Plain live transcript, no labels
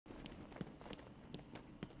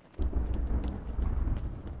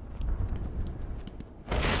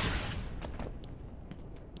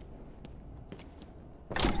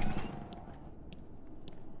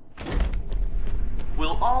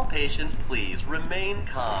all patients please remain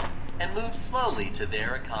calm and move slowly to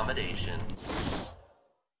their accommodation.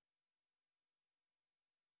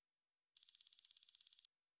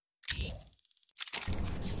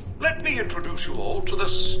 Let me introduce you all to the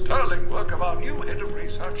sterling work of our new head of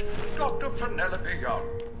research, Dr. Penelope Young.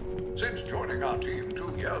 Since joining our team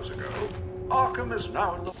 2 years ago, Arkham is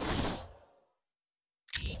now in the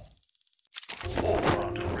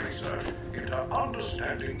forefront of research into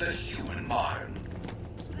understanding the human mind.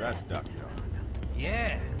 So that's Dr. Young.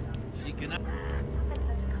 Yeah, she can...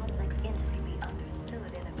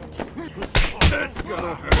 That's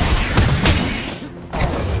gonna hurt.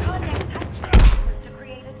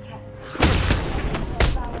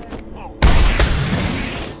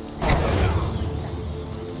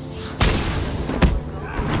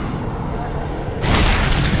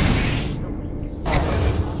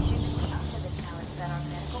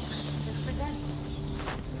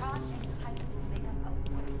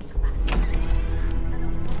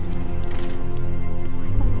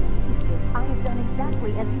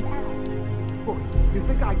 You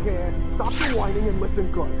think I care? Stop the whining and listen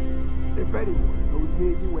good. If anyone goes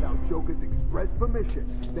near you without Joker's express permission,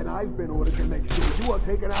 then I've been ordered to make sure you are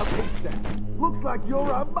taken out ASAP. Looks like you're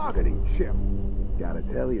a bargaining chip. Gotta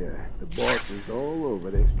tell you, the boss is all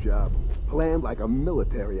over this job. Planned like a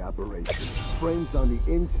military operation. Friends on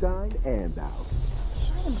the inside and out.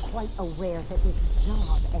 I am quite aware that this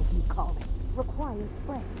job, as you call it, requires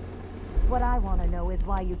friends. What I want to know is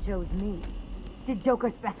why you chose me. Did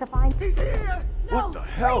Joker specify? He's here! No! What the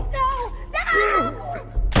hell? No! No!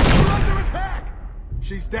 We're under attack!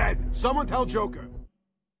 She's dead. Someone tell Joker.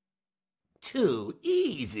 Too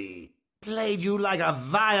easy. Played you like a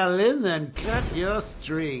violin and cut your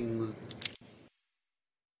strings.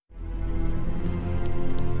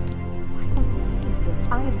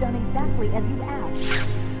 I have done exactly as you asked.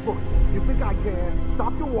 Look, you think I care?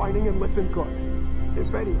 Stop the whining and listen good.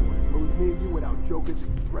 If anyone goes near you without Joker's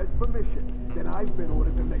express permission, then I've been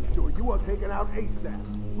ordered to make sure you are taken out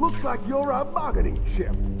ASAP. Looks like you're a bargaining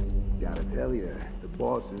chip. Gotta tell you, the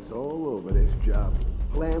boss is all over this job.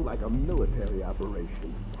 Planned like a military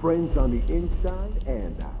operation. Friends on the inside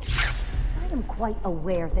and out. I am quite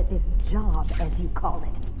aware that this job, as you call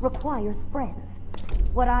it, requires friends.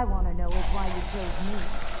 What I want to know is why you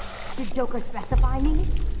chose me. Did Joker specify me?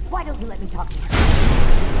 Why don't you let me talk to you?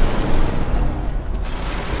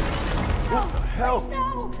 What the hell?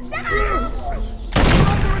 No! No! We're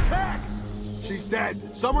under attack! She's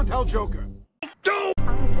dead. Someone tell Joker.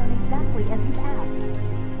 I have done exactly as you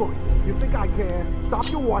asked. Look, you think I care? Stop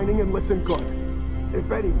your whining and listen good. If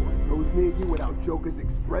anyone goes near you without Joker's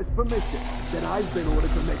express permission, then I've been ordered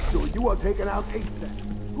to make sure you are taken out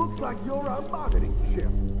ASAP. Looks like you're a bargaining chip.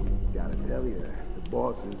 Gotta tell you, the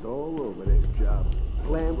boss is all over this job.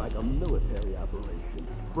 Planned like a military operation.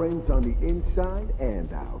 Friends on the inside and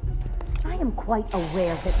out. I am quite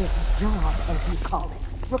aware that this job, as you call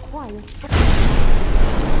it, requires friends.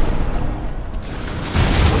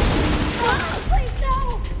 Oh, please,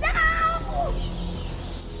 no! No!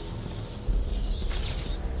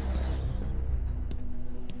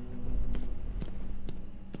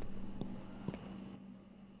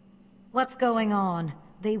 What's going on?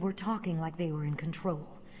 They were talking like they were in control.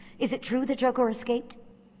 Is it true that Joker escaped?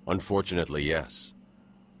 Unfortunately, yes.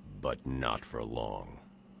 But not for long.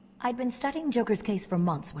 I'd been studying Joker's case for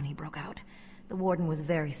months when he broke out. The warden was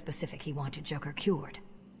very specific he wanted Joker cured.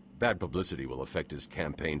 Bad publicity will affect his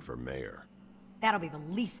campaign for mayor. That'll be the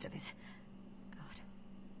least of it. God,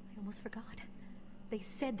 I almost forgot. They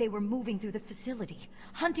said they were moving through the facility,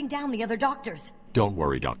 hunting down the other doctors. Don't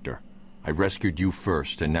worry, Doctor. I rescued you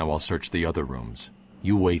first, and now I'll search the other rooms.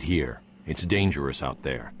 You wait here. It's dangerous out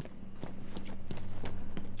there.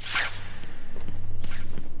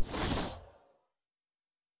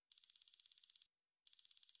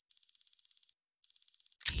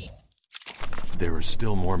 There are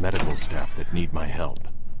still more medical staff that need my help.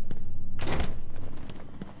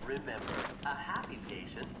 Remember, a happy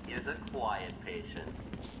patient is a quiet patient.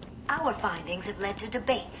 Our findings have led to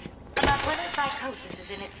debates about whether psychosis is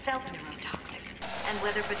in itself neurotoxic, and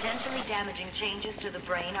whether potentially damaging changes to the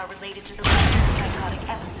brain are related to the pattern of psychotic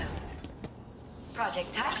episodes.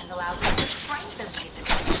 Project Titan allows us to strengthen the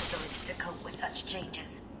individual's ability to cope with such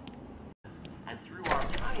changes. And through our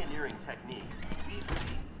pioneering techniques, we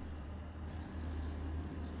believe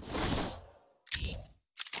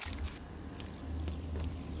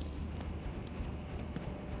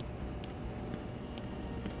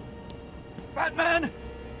Batman!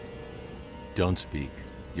 Don't speak.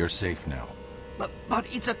 You're safe now. But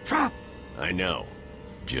it's a trap! I know.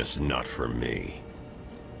 Just not for me.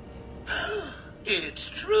 It's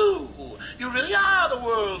true. You really are the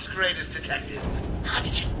world's greatest detective. How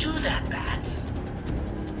did you do that, Bats?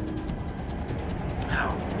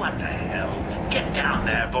 Oh, what the hell? Get down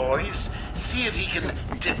there, boys. See if he can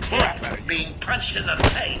detect being punched in the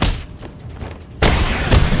face.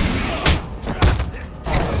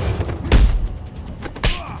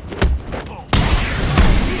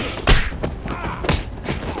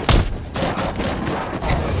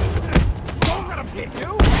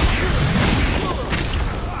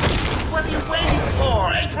 What are you waiting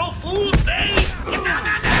for? April Fool's Day? Get down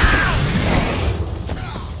there now!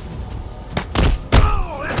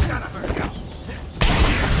 Oh, that's gotta hurt.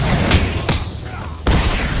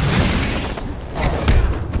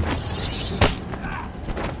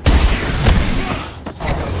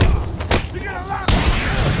 You got a lot.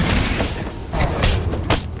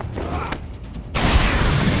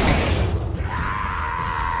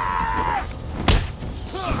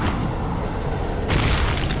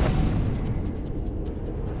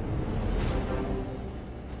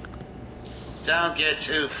 Don't get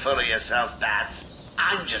too full of yourself, Bats.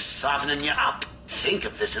 I'm just softening you up. Think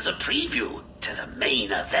of this as a preview to the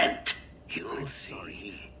main event. You'll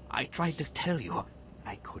see. I tried to tell you.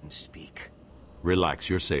 I couldn't speak. Relax,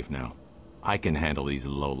 you're safe now. I can handle these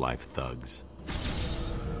low-life thugs.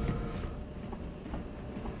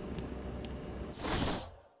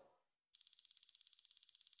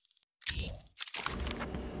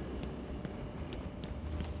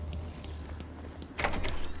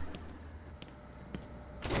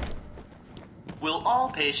 Will all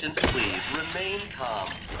patients please remain calm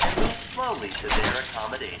and move slowly to their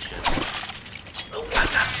accommodation? Oh,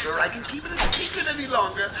 I'm not sure I can keep it a secret any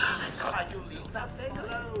longer. I thought you'd leave without saying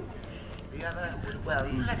hello. The other, well,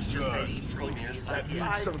 let's just say he's going to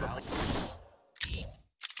surprise us.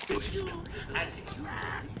 I think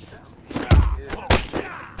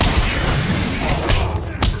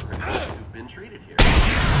You've been treated here.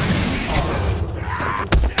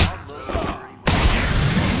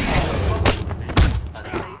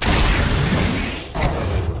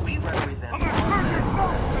 We represent a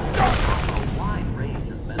wide range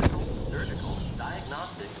of medical, surgical,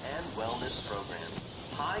 diagnostic, and wellness programs.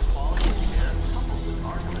 High quality care coupled with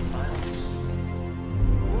Arkham Asylum.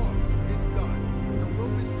 Boss, it's done. The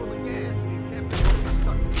room is full of gas and Captain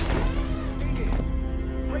stuck in it. Thing is,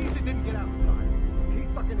 Razor didn't get out in time. He's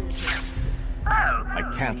stuck in there. I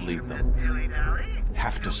can't leave them.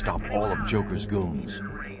 Have to stop all of Joker's goons.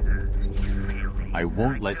 I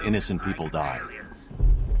won't let innocent people die.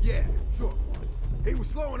 Yeah, sure, boss. He was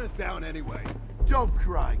slowing us down anyway. Don't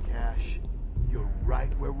cry, Cash. You're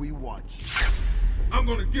right where we want you. I'm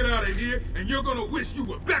gonna get out of here, and you're gonna wish you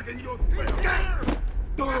were back in your...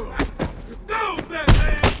 Go,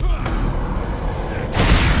 Batman!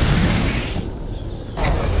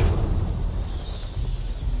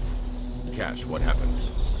 Cash, what happened?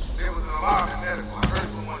 There was an alarm in medical. I heard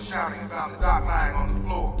someone shouting and found the doc lying on the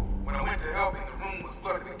floor. When I went to help him, the room was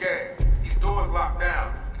flooded with gas. These doors locked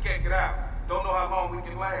down. We can't get out. Don't know how long we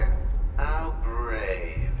can last. How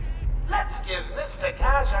brave. Let's give Mr.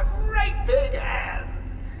 Cash a great big hand.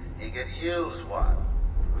 He could use one.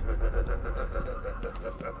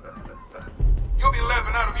 You'll be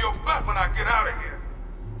laughing out of your butt when I get out of here.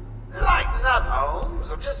 Lighten up,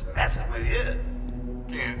 Holmes. I'm just messing with you.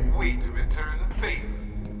 Can't wait to return the favor.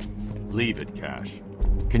 Leave it, Cash.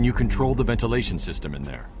 Can you control the ventilation system in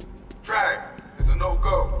there? Try it. It's a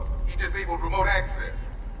no-go. He disabled remote access.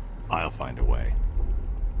 I'll find a way.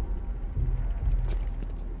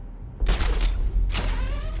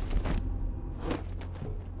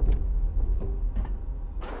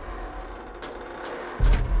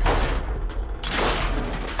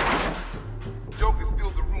 Joker's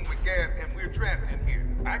filled the room with gas and we're trapped in here.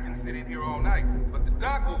 I can sit in here all night, but the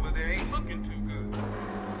doc over there ain't looking too good.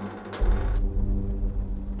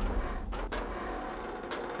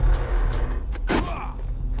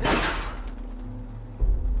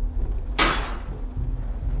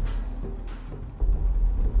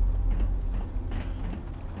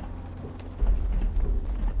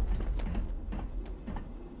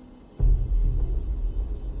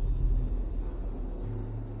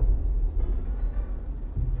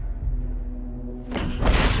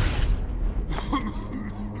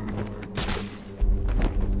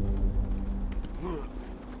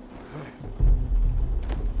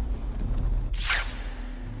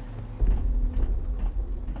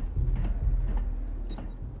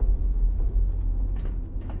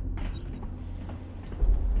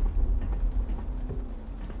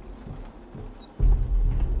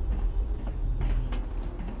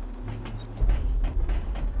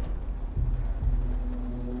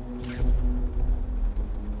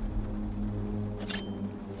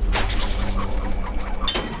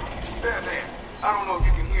 I don't know if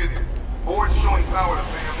you can hear this. Board's showing power to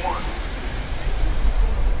fan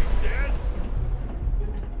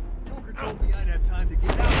 1. Joker told me I'd have time to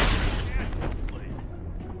get out of this place.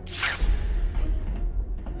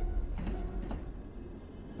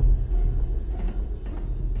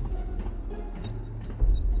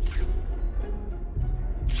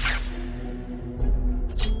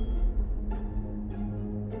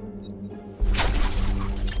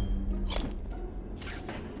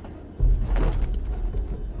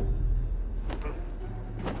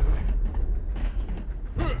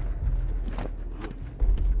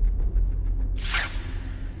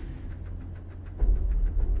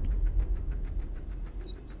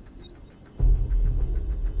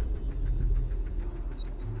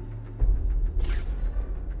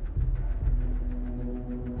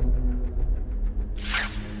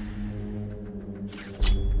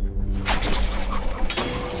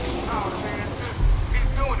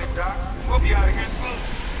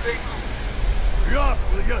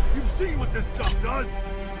 You've seen what this stuff does!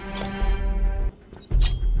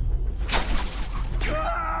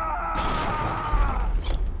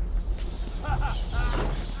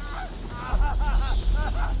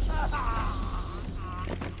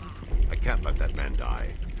 I can't let that man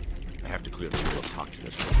die. I have to clear the pool of toxin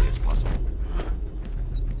as quickly as possible.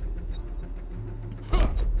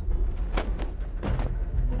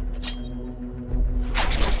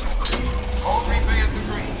 All 3 bands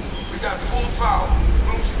agree. We got full power.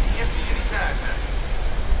 Room should be empty anytime now.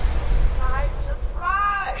 Nice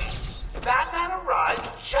surprise! Batman arrived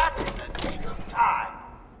just in the nick of time.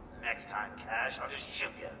 Next time, Cash, I'll just shoot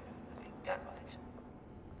you. Ain't that right?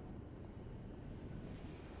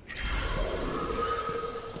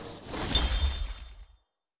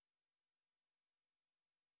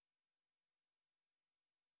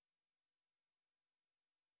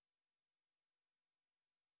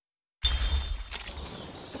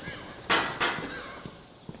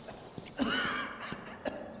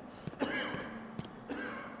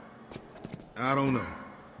 I don't know.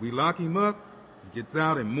 We lock him up, he gets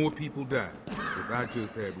out, and more people die. If I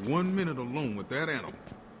just had 1 minute alone with that animal.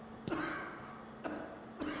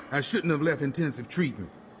 I shouldn't have left intensive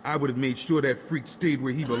treatment. I would have made sure that freak stayed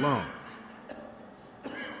where he belonged.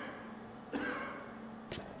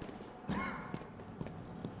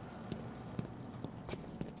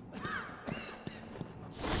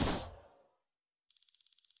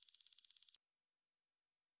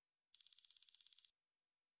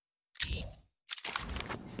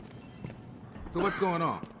 So what's going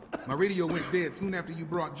on? My radio went dead soon after you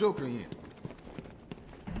brought Joker in.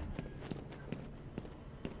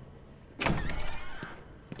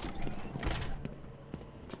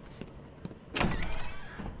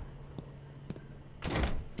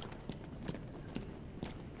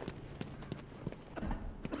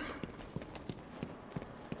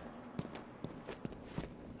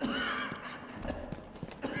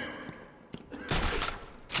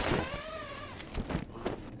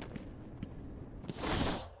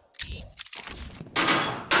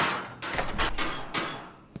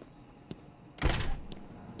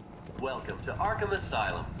 Welcome to Arkham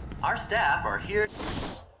Asylum. Our staff are here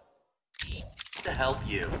to help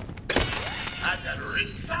you. I've got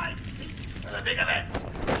ringside seats for the big event.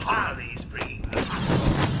 Harley's bringing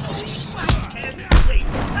us. I can't wait.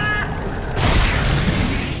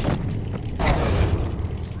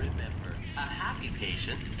 Remember, a happy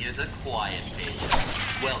patient is a quiet patient.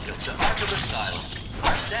 Welcome to Arkham Asylum.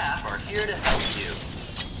 Our staff are here to help you.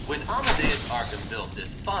 When Amadeus Arkham built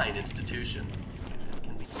this fine institution,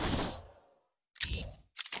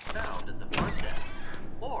 found at the front desk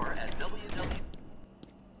or at www.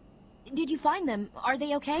 Did you find them? Are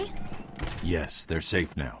they okay? Yes, they're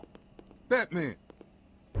safe now. Batman,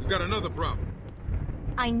 we've got another problem.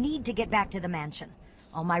 I need to get back to the mansion.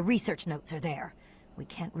 All my research notes are there. We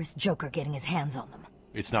can't risk Joker getting his hands on them.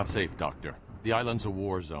 It's not safe, Doctor. The island's a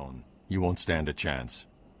war zone. You won't stand a chance.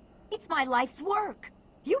 It's my life's work.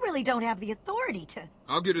 You really don't have the authority to...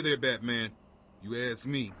 I'll get her there, Batman. You ask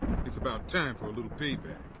me, it's about time for a little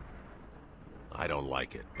payback. I don't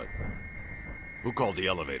like it, but... Who called the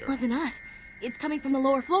elevator? Wasn't us. It's coming from the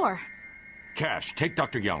lower floor. Cash, take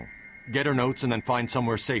Dr. Young. Get her notes and then find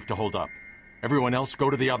somewhere safe to hold up. Everyone else, go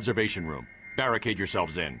to the observation room. Barricade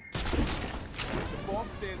yourselves in. The bomb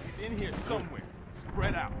stand is in here somewhere.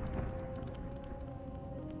 Spread out.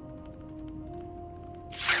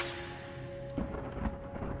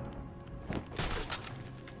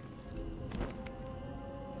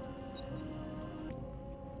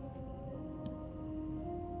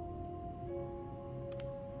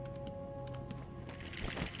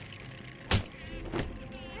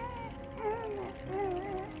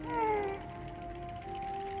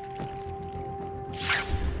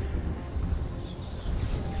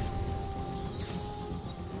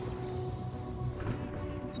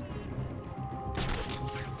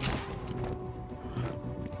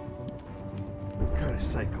 kind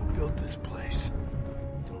of psycho built this place?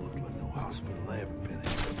 Don't look like no hospital I ever been in.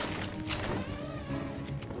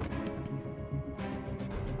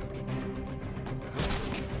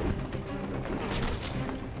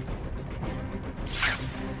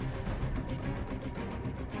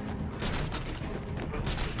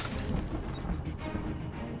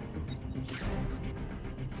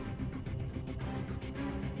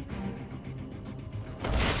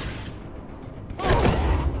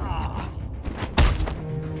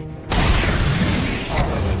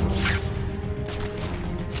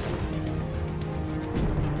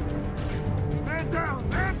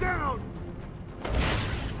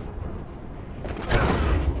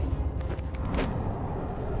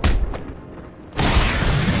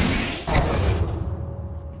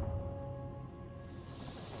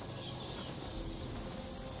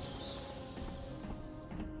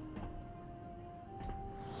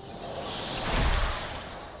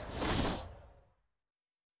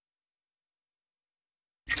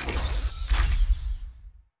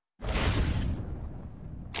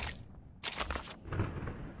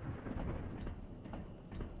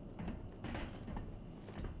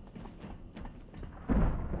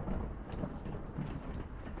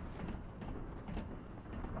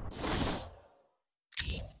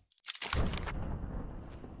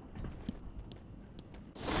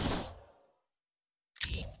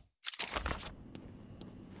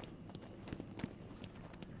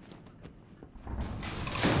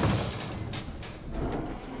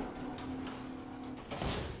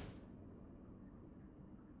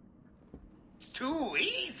 Too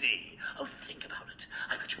easy. Oh, think about it.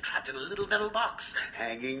 I got you trapped in a little metal box,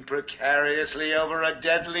 hanging precariously over a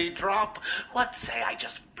deadly drop. What say I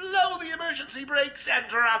just blow the emergency brakes and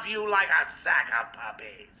drop you like a sack of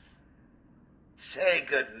puppies? Say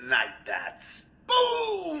goodnight, bats.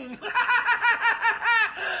 Boom!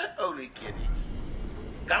 Only kidding.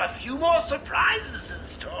 Got a few more surprises in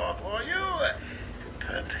store for you.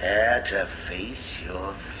 Prepare to face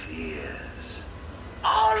your fears.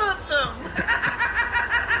 All of them!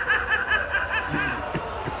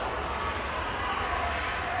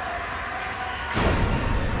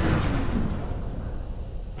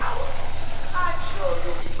 I'm sure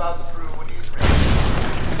you'll be buzzed through when he's ready.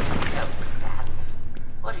 Tell me, bats,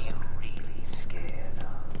 what are you really scared of?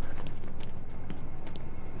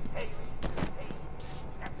 Hey,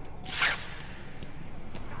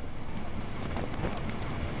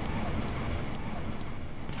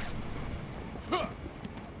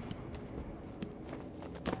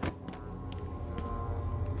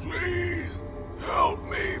 Please help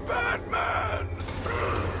me, Batman!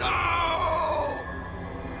 No!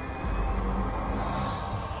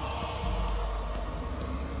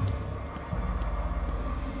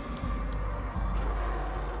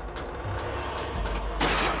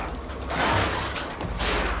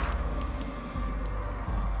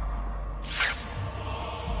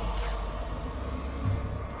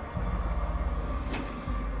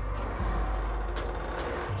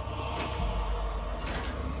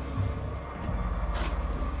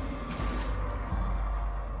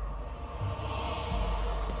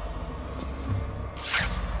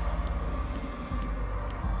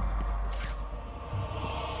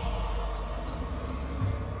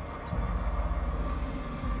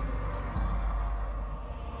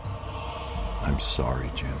 I'm sorry,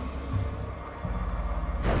 Jim.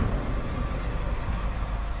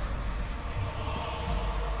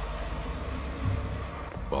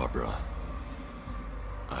 Barbara.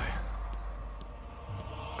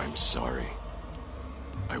 I'm sorry.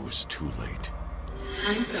 I was too late.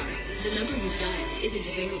 I'm sorry. The number you've dialed isn't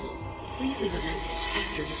available. Please leave a message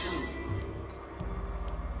after the tone.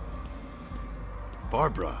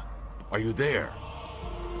 Barbara, are you there?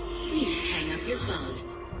 Please hang up your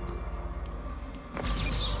phone.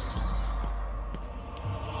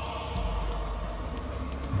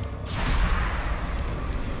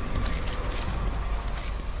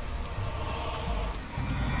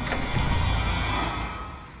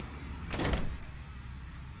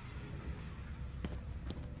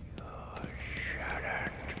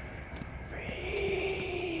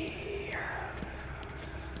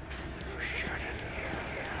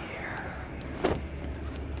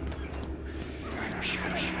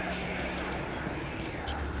 shouldn't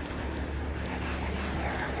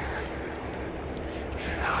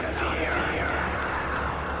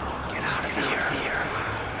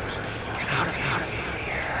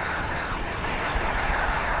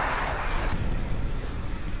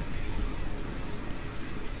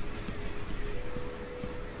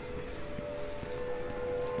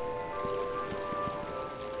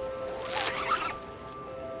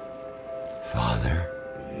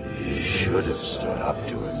up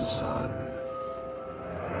to him, son.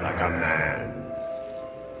 Like a man.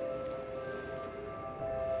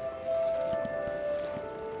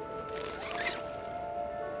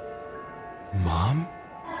 Mom?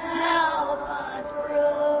 Help us,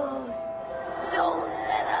 Bruce! Don't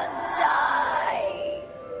let us die!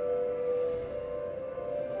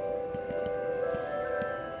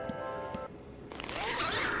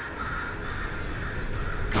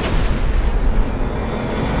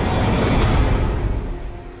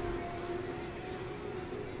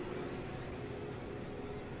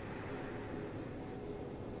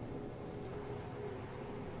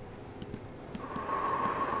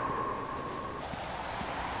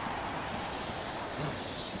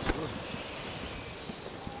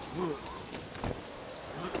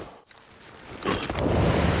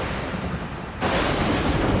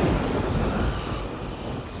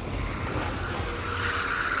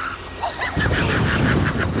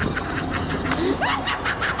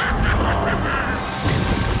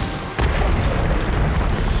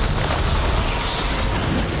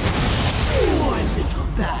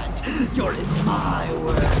 You're in my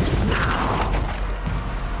world now.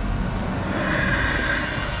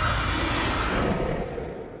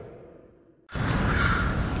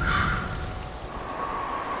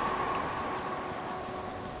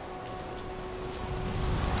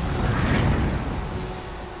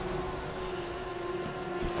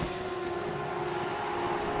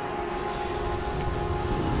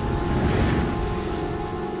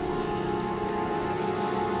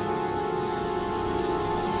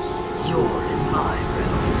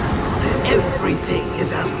 Everything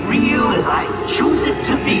is as real as I choose it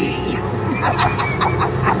to be.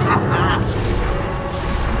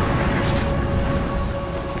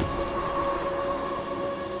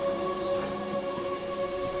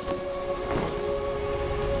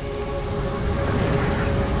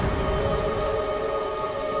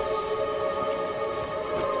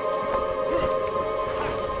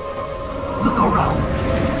 Look around.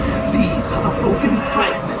 These are the broken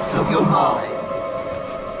fragments of your mind.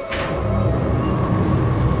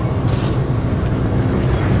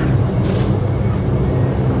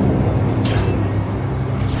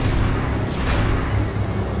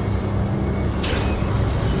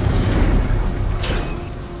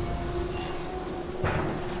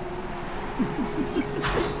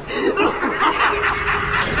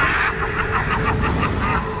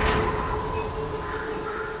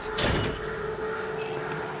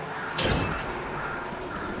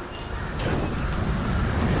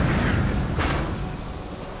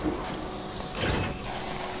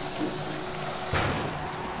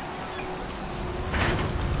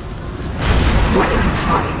 What are you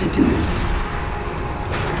trying to do?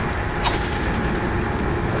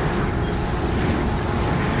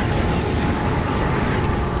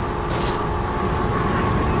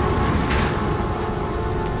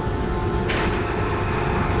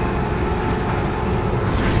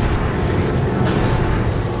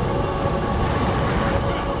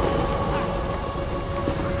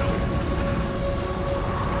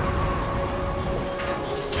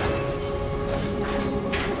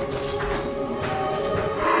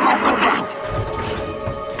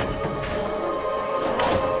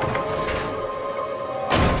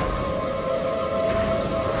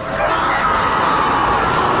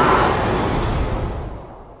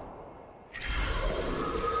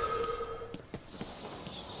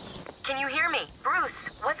 Can you hear me? Bruce,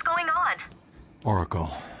 what's going on?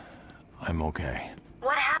 Oracle, I'm okay.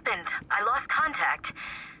 What happened? I lost contact.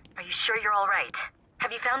 Are you sure you're all right?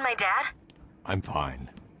 Have you found my dad? I'm fine.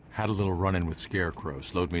 Had a little run-in with Scarecrow,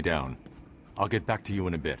 slowed me down. I'll get back to you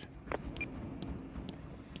in a bit.